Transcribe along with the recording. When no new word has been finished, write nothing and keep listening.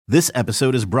This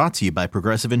episode is brought to you by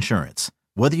Progressive Insurance.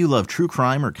 Whether you love true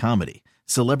crime or comedy,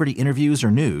 celebrity interviews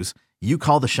or news, you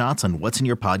call the shots on what's in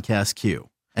your podcast queue.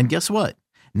 And guess what?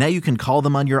 Now you can call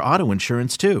them on your auto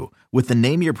insurance too with the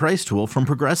Name Your Price tool from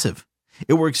Progressive.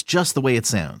 It works just the way it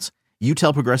sounds. You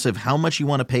tell Progressive how much you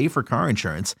want to pay for car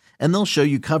insurance, and they'll show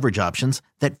you coverage options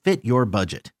that fit your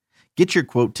budget. Get your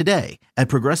quote today at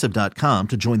Progressive.com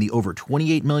to join the over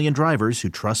 28 million drivers who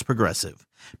trust Progressive.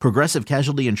 Progressive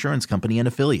Casualty Insurance Company and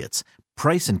Affiliates.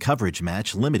 Price and coverage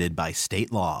match limited by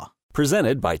state law.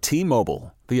 Presented by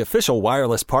T-Mobile, the official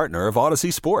wireless partner of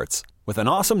Odyssey Sports. With an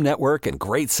awesome network and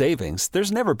great savings,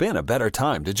 there's never been a better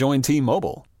time to join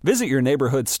T-Mobile. Visit your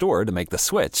neighborhood store to make the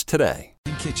switch today.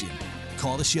 Ben Kichen.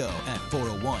 Call the show at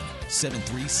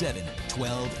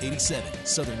 401-737-1287.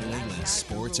 Southern New England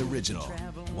Sports Original.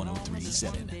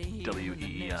 103.7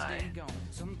 WEEI.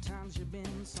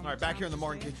 All right, back here on the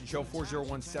Mark Dondero Show,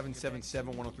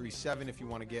 401-777-1037. If you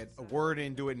want to get a word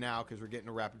in, do it now because we're getting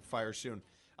a rapid fire soon.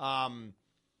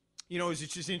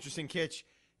 It's just interesting, Kitch,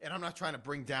 and I'm not trying to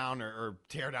bring down or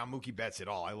tear down Mookie Betts at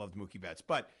all. I loved Mookie Betts.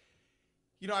 But,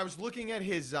 I was looking at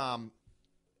his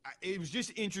it was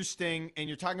just interesting, and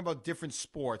you're talking about different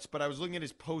sports, but I was looking at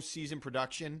his postseason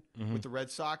production with the Red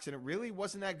Sox, and it really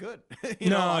wasn't that good.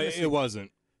 It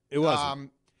wasn't. It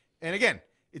wasn't. And again,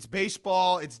 it's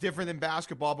baseball. It's different than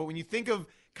basketball. But when you think of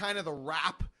kind of the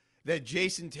rap that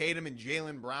Jason Tatum and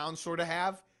Jaylen Brown sort of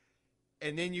have,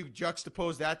 and then you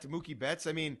juxtapose that to Mookie Betts,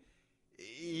 I mean,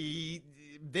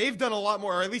 they've done a lot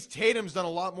more, or at least Tatum's done a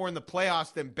lot more in the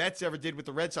playoffs than Betts ever did with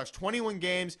the Red Sox. 21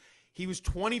 games. He was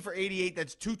 20 for 88.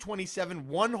 That's 227,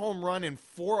 1 home run, and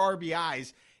 4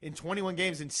 RBIs in 21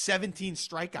 games and 17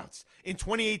 strikeouts. In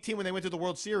 2018, when they went to the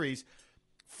World Series,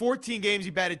 14 games,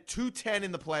 he batted 210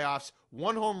 in the playoffs,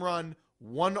 1 home run,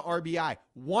 1 RBI.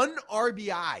 1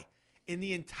 RBI in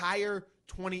the entire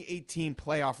 2018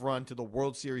 playoff run to the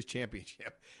World Series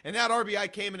championship. And that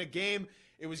RBI came in a game.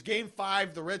 It was Game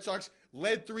 5. The Red Sox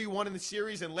led 3-1 in the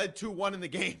series and led 2-1 in the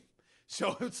game.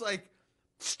 So it's like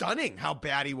stunning how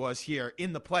bad he was here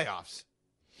in the playoffs.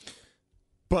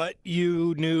 But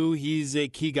you knew he's a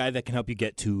key guy that can help you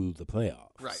get to the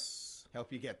playoffs. Right.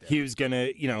 Help you get there. He was going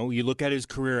to, you look at his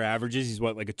career averages, he's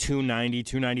like a 290,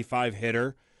 295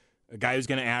 hitter, a guy who's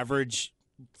going to average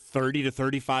 30 to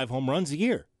 35 home runs a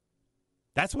year.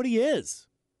 That's what he is.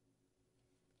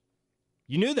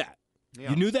 You knew that.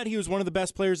 Yeah. You knew that he was one of the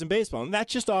best players in baseball, and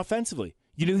that's just offensively.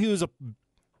 You knew he was an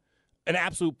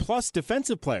absolute plus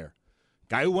defensive player.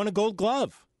 Guy who won a Gold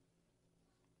Glove.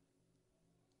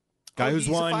 He's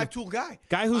a five-tool guy.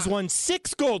 Guy who's won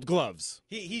 6 Gold Gloves.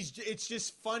 It's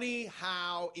just funny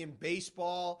how in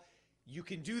baseball you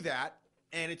can do that,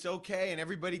 and it's okay, and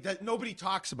everybody does. Nobody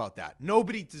talks about that.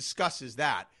 Nobody discusses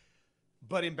that.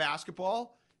 But in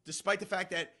basketball, despite the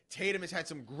fact that Tatum has had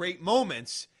some great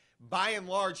moments, by and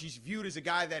large, he's viewed as a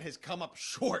guy that has come up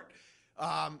short,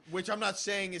 which I'm not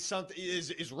saying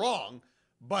is wrong,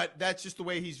 but that's just the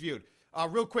way he's viewed.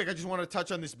 Real quick, I just wanted to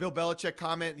touch on this Bill Belichick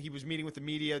comment. He was meeting with the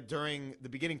media during the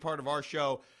beginning part of our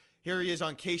show. Here he is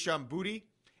on Keishan Boutte.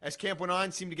 As camp went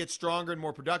on, seemed to get stronger and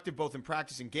more productive, both in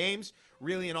practice and games,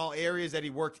 really in all areas that he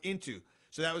worked into.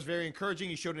 So that was very encouraging.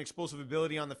 He showed an explosive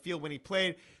ability on the field when he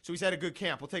played. So he's had a good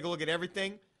camp. We'll take a look at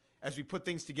everything as we put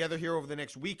things together here over the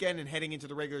next weekend and heading into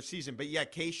the regular season. But yeah,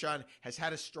 Keishan has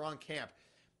had a strong camp.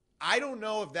 I don't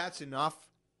know if that's enough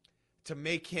to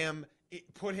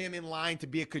put him in line to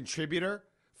be a contributor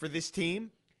for this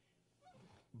team.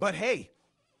 But hey,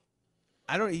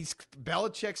 I don't know.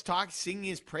 Belichick's singing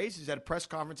his praises at a press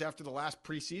conference after the last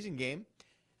preseason game.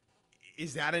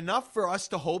 Is that enough for us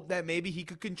to hope that maybe he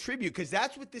could contribute? Because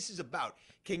that's what this is about.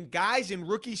 Can guys and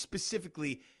rookies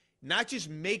specifically not just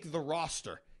make the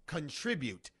roster,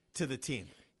 contribute to the team?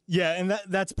 Yeah, and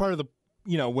that's part of the,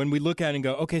 when we look at it and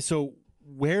go, okay, so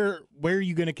where are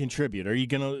you going to contribute? Are you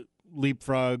going to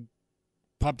leapfrog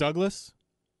Pop Douglas?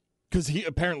 Because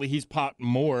he's popped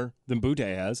more than Boutte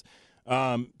has.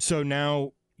 So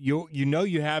now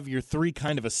you have your 3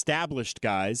 kind of established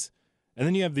guys, and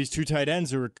then you have these 2 tight ends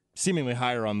who are seemingly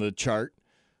higher on the chart.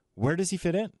 Where does he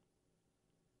fit in?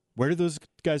 Where do those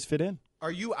guys fit in?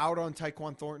 Are you out on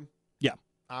Tyquan Thornton? Yeah.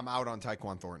 I'm out on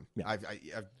Tyquan Thornton. Yeah.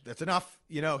 That's enough.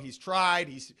 He's tried.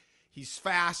 He's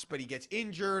fast, but he gets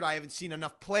injured. I haven't seen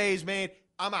enough plays made.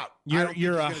 I'm out.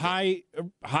 You're a high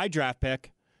draft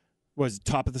pick. Was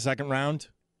top of the 2nd round?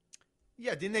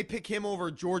 Yeah, didn't they pick him over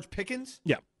George Pickens?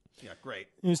 Yeah. Yeah, great.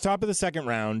 He was top of the 2nd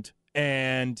round,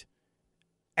 and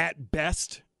at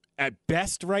best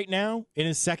right now, in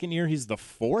his 2nd year, he's the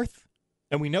 4th,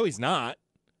 and we know he's not,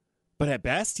 but at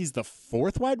best, he's the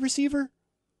 4th wide receiver?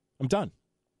 I'm done.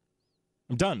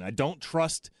 I don't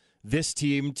trust this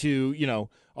team to,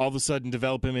 all of a sudden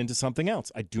develop him into something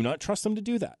else. I do not trust him to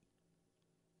do that.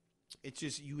 It's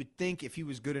just, you would think if he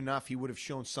was good enough, he would have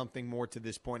shown something more to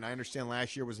this point. I understand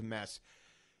last year was a mess.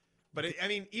 But,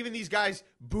 even these guys,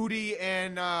 Boutte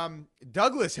and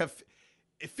Douglas,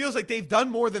 it feels like they've done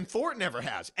more than Thornton ever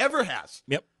has.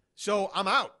 Yep. So I'm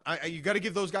out. You got to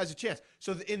give those guys a chance.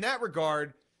 So in that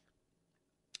regard,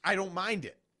 I don't mind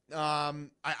it.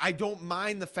 I don't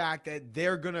mind the fact that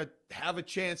they're going to have a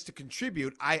chance to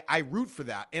contribute. I root for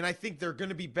that. And I think they're going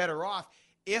to be better off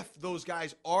if those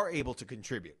guys are able to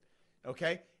contribute.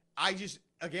 Okay?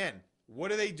 Again,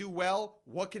 what do they do well?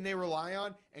 What can they rely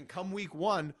on? And come week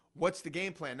one, what's the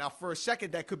game plan? Now, for a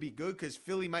second, that could be good because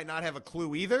Philly might not have a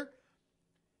clue either.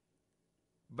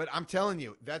 But I'm telling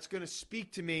you, that's going to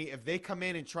speak to me if they come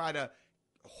in and try to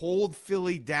hold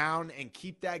Philly down and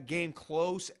keep that game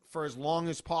close for as long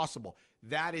as possible.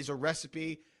 That is a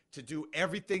recipe to do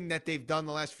everything that they've done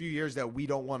the last few years that we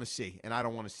don't want to see, and I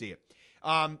don't want to see it.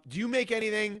 Do you make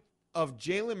anything of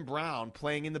Jaylen Brown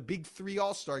playing in the Big 3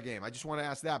 All-Star game? I just want to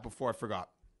ask that before I forgot.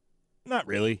 Not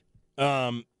really.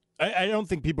 I don't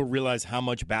think people realize how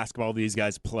much basketball these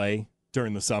guys play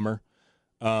during the summer.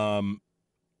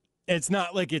 It's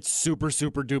not like it's super,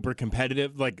 super duper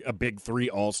competitive, like a Big 3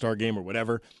 All-Star game or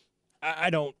whatever. I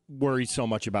don't worry so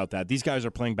much about that. These guys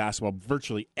are playing basketball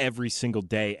virtually every single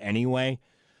day anyway,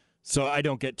 so I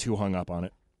don't get too hung up on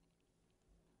it.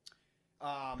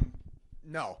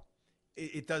 No,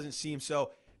 it doesn't seem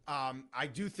so. I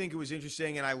do think it was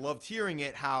interesting, and I loved hearing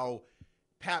it, how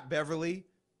Pat Beverly,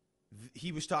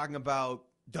 he was talking about,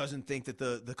 doesn't think that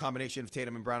the combination of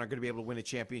Tatum and Brown are going to be able to win a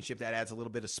championship. That adds a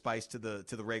little bit of spice to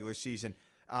the regular season.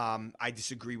 I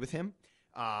disagree with him.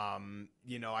 I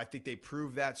think they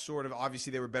proved that sort of.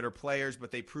 Obviously, they were better players,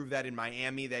 but they proved that in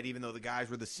Miami, that even though the guys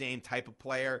were the same type of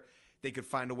player, they could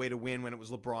find a way to win when it was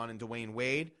LeBron and Dwayne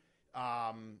Wade.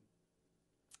 I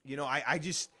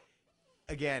just,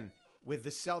 again, with the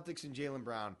Celtics and Jaylen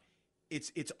Brown,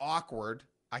 it's awkward.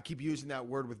 I keep using that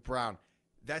word with Brown.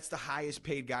 That's the highest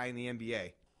paid guy in the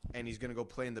NBA, and he's going to go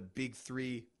play in the Big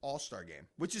 3 All-Star game,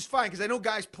 which is fine because I know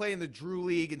guys play in the Drew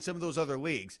League and some of those other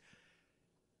leagues.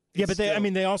 Yeah, but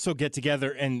they also get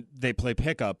together and they play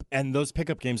pickup, and those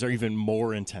pickup games are even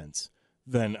more intense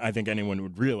than I think anyone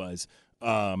would realize.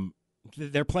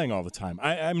 They're playing all the time.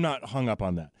 I'm not hung up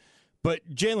on that. But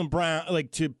Jaylen Brown,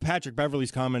 like to Patrick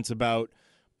Beverley's comments about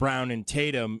Brown and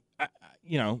Tatum,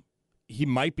 he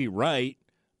might be right.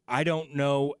 I don't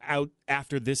know out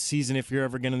after this season if you're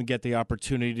ever going to get the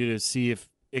opportunity to see if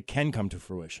it can come to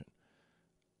fruition.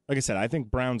 Like I said, I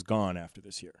think Brown's gone after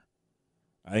this year.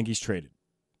 I think he's traded.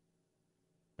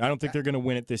 I don't think they're going to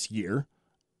win it this year.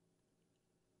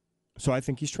 So I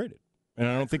think he's traded. And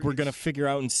I don't think we're going to figure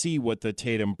out and see what the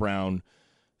Tatum-Brown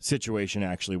situation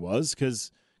actually was,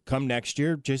 because come next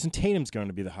year, Jason Tatum's going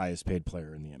to be the highest paid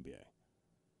player in the NBA.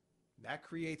 That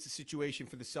creates a situation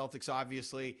for the Celtics,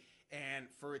 obviously. And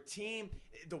for a team,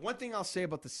 the one thing I'll say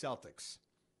about the Celtics,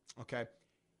 okay,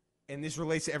 and this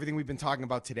relates to everything we've been talking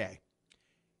about today,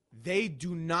 they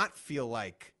do not feel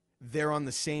like they're on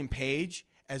the same page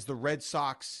as the Red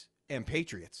Sox and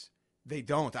Patriots. They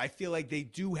don't. I feel like they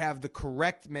do have the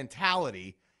correct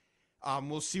mentality.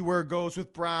 We'll see where it goes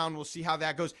with Brown. We'll see how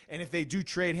that goes. And if they do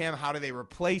trade him, how do they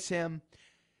replace him?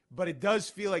 But it does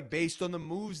feel like based on the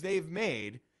moves they've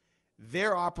made,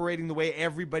 they're operating the way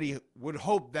everybody would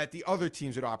hope that the other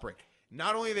teams would operate.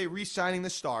 Not only are they re-signing the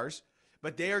stars,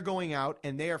 but they are going out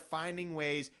and they are finding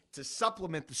ways to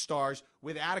supplement the stars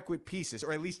with adequate pieces,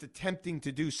 or at least attempting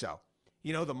to do so.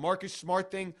 The Marcus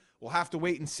Smart thing, we'll have to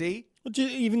wait and see. Well,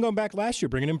 even going back last year,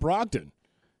 bringing in Brogdon.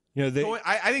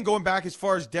 I think going back as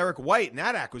far as Derek White and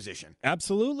that acquisition.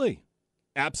 Absolutely.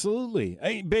 I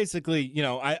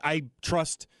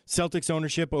trust Celtics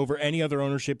ownership over any other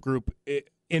ownership group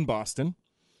in Boston.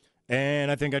 And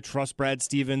I think I trust Brad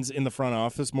Stevens in the front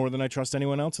office more than I trust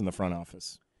anyone else in the front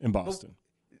office in Boston.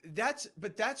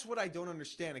 But that's what I don't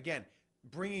understand. Again,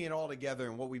 bringing it all together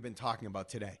and what we've been talking about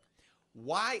today.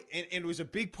 Why? And it was a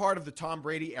big part of the Tom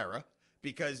Brady era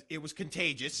because it was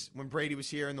contagious when Brady was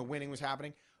here and the winning was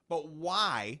happening. But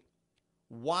why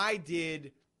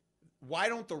don't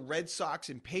the Red Sox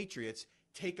and Patriots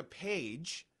take a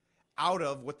page out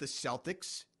of what the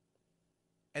Celtics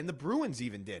and the Bruins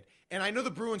even did? And I know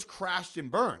the Bruins crashed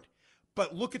and burned,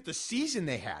 but look at the season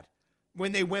they had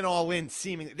when they went all in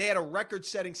seemingly. They had a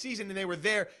record-setting season and they were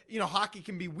there. Hockey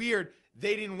can be weird.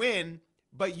 They didn't win,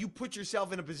 but you put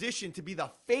yourself in a position to be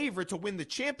the favorite to win the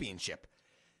championship.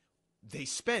 They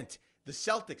spent. The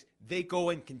Celtics, they go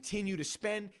and continue to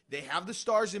spend. They have the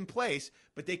stars in place,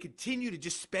 but they continue to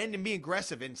just spend and be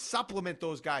aggressive and supplement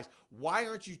those guys. Why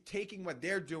aren't you taking what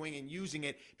they're doing and using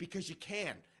it? Because you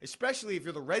can, especially if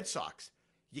you're the Red Sox.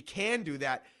 You can do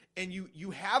that. And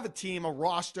you have a team, a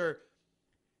roster,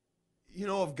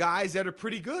 of guys that are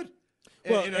pretty good.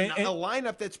 Well, and a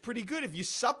lineup that's pretty good. If you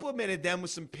supplemented them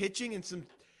with some pitching and some,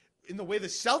 in the way the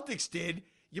Celtics did,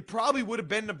 you probably would have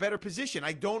been in a better position.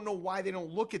 I don't know why they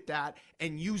don't look at that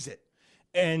and use it.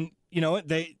 And you know what?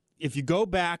 If you go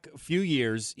back a few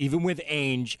years, even with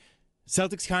Ainge,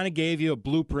 Celtics kind of gave you a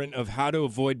blueprint of how to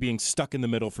avoid being stuck in the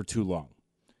middle for too long,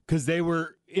 because they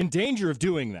were in danger of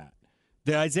doing that.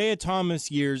 The Isaiah Thomas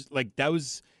years,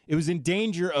 it was in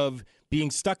danger of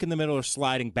being stuck in the middle or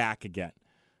sliding back again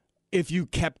if you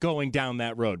kept going down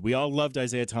that road. We all loved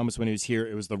Isaiah Thomas when he was here.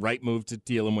 It was the right move to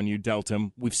deal him when you dealt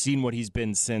him. We've seen what he's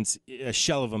been since, a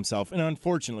shell of himself. And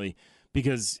unfortunately,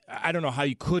 because I don't know how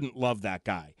you couldn't love that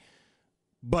guy.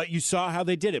 But you saw how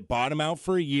they did it. Bought him out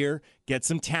for a year, get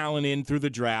some talent in through the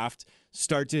draft,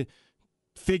 start to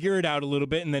figure it out a little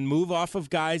bit, and then move off of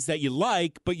guys that you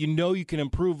like, but you know you can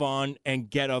improve on and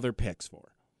get other picks for.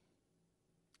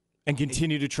 And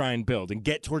continue to try and build and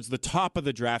get towards the top of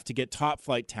the draft to get top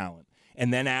flight talent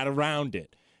and then add around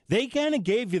it. They kind of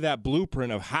gave you that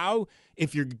blueprint of how,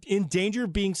 if you're in danger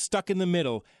of being stuck in the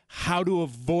middle, how to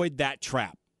avoid that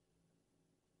trap.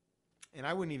 And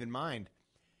I wouldn't even mind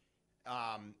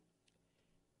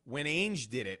when Ainge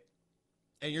did it,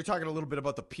 and you're talking a little bit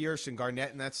about the Pierce and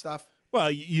Garnett and that stuff. Well,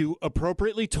 you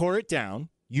appropriately tore it down.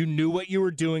 You knew what you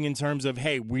were doing in terms of,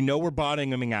 hey, we know we're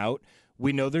bottoming out.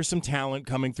 We know there's some talent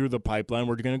coming through the pipeline.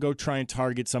 We're going to go try and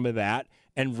target some of that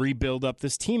and rebuild up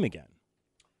this team again.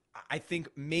 I think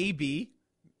maybe,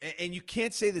 and you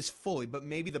can't say this fully, but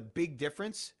maybe the big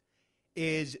difference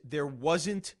is there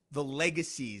wasn't the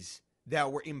legacies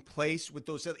that were in place with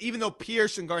those. Even though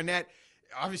Pierce and Garnett,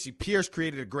 obviously Pierce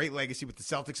created a great legacy with the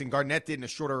Celtics and Garnett did in a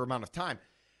shorter amount of time,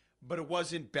 but it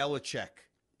wasn't Belichick.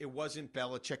 It wasn't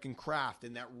Belichick and Kraft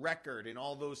and that record and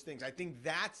all those things. I think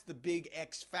that's the big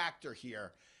X factor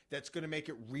here that's going to make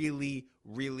it really,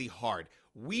 really hard.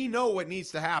 We know what needs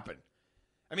to happen.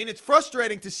 I mean, it's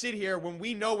frustrating to sit here when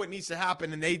we know what needs to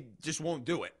happen and they just won't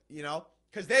do it,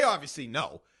 because they obviously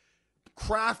know.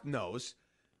 Kraft knows,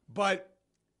 but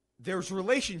there's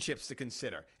relationships to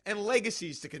consider and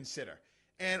legacies to consider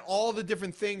and all the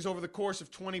different things over the course of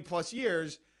 20-plus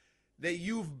years that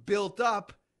you've built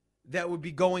up that would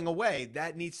be going away.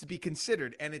 That needs to be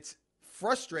considered. And it's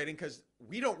frustrating because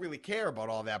we don't really care about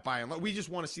all that by and large. We just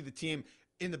want to see the team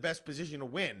in the best position to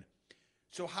win.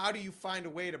 So how do you find a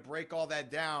way to break all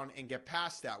that down and get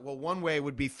past that? Well, one way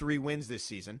would be 3 wins this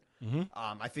season. Mm-hmm.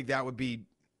 I think that would be,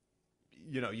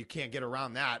 you can't get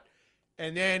around that.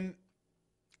 And then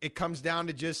it comes down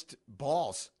to just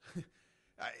balls.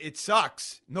 It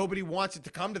sucks. Nobody wants it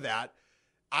to come to that.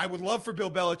 I would love for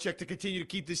Bill Belichick to continue to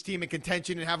keep this team in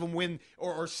contention and have them win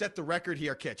or set the record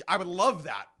here, Kitch. I would love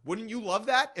that. Wouldn't you love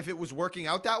that if it was working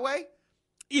out that way?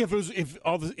 Yeah,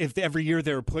 if every year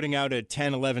they were putting out a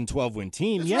 10, 11, 12-win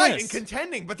team, that's yes. right, and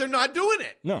contending, but they're not doing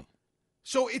it. No.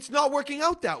 So it's not working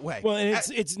out that way. Well, and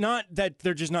it's not that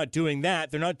they're just not doing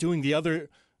that. They're not doing the other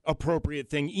appropriate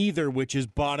thing either, which is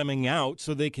bottoming out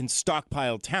so they can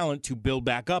stockpile talent to build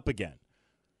back up again.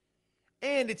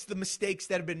 And it's the mistakes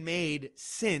that have been made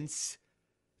since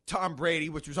Tom Brady,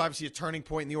 which was obviously a turning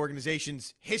point in the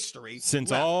organization's history.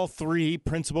 Since all 3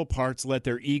 principal parts let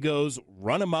their egos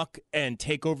run amok and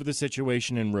take over the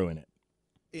situation and ruin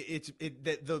it.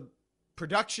 The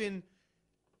production,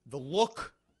 the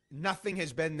look, nothing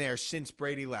has been there since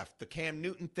Brady left. The Cam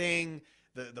Newton thing,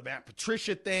 the Matt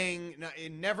Patricia thing,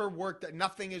 it never worked.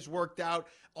 Nothing has worked out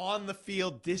on the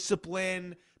field.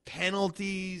 Discipline,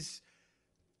 penalties,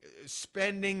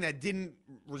 spending that didn't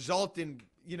result in,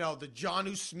 the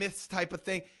Jonnu Smiths type of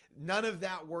thing. None of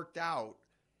that worked out.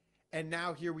 And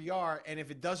now here we are. And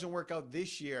if it doesn't work out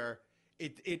this year,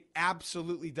 it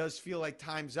absolutely does feel like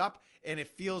time's up. And it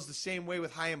feels the same way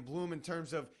with Chaim Bloom in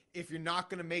terms of if you're not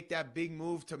going to make that big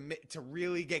move to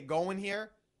really get going here,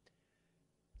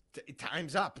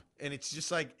 time's up. And it's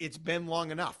just like it's been long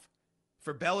enough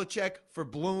for Belichick, for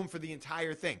Bloom, for the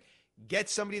entire thing. Get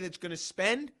somebody that's going to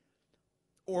spend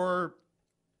or,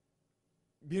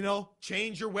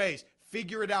 change your ways.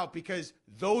 Figure it out because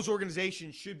those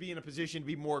organizations should be in a position to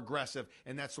be more aggressive,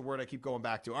 and that's the word I keep going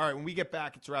back to. All right, when we get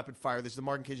back, it's Rapid Fire. This is the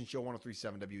Mark Kichen Show,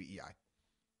 103.7 WEEI.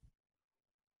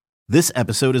 This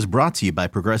episode is brought to you by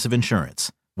Progressive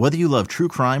Insurance. Whether you love true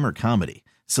crime or comedy,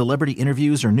 celebrity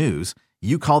interviews or news,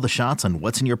 you call the shots on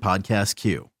what's in your podcast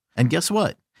queue. And guess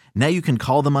what? Now you can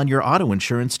call them on your auto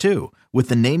insurance too with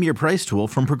the Name Your Price tool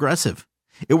from Progressive.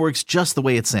 It works just the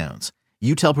way it sounds.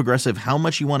 You tell Progressive how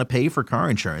much you want to pay for car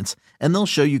insurance, and they'll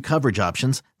show you coverage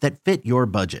options that fit your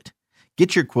budget.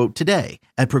 Get your quote today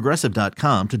at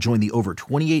Progressive.com to join the over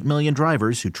 28 million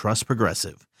drivers who trust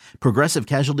Progressive. Progressive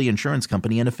Casualty Insurance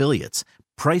Company and Affiliates.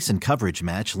 Price and coverage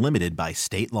match limited by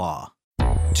state law.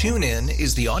 TuneIn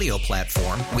is the audio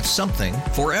platform with something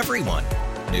for everyone.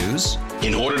 News.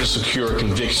 In order to secure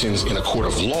convictions in a court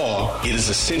of law, it is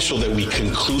essential that we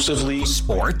conclusively.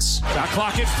 Sports. Got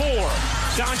clock at 4.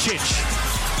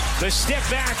 Doncic. The step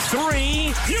back 3.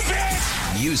 You bet.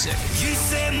 Music. You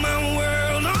set my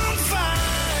world on fire.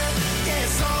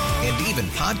 Yes, and even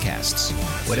podcasts.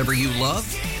 Whatever you love,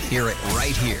 hear it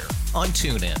right here on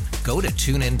TuneIn. Go to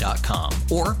TuneIn.com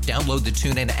or download the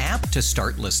TuneIn app to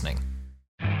start listening.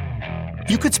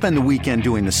 You could spend the weekend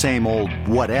doing the same old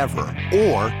whatever,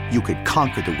 or you could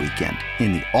conquer the weekend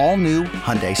in the all-new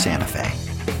Hyundai Santa Fe.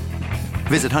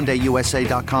 Visit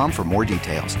HyundaiUSA.com for more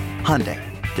details. Hyundai,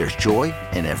 there's joy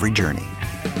in every journey.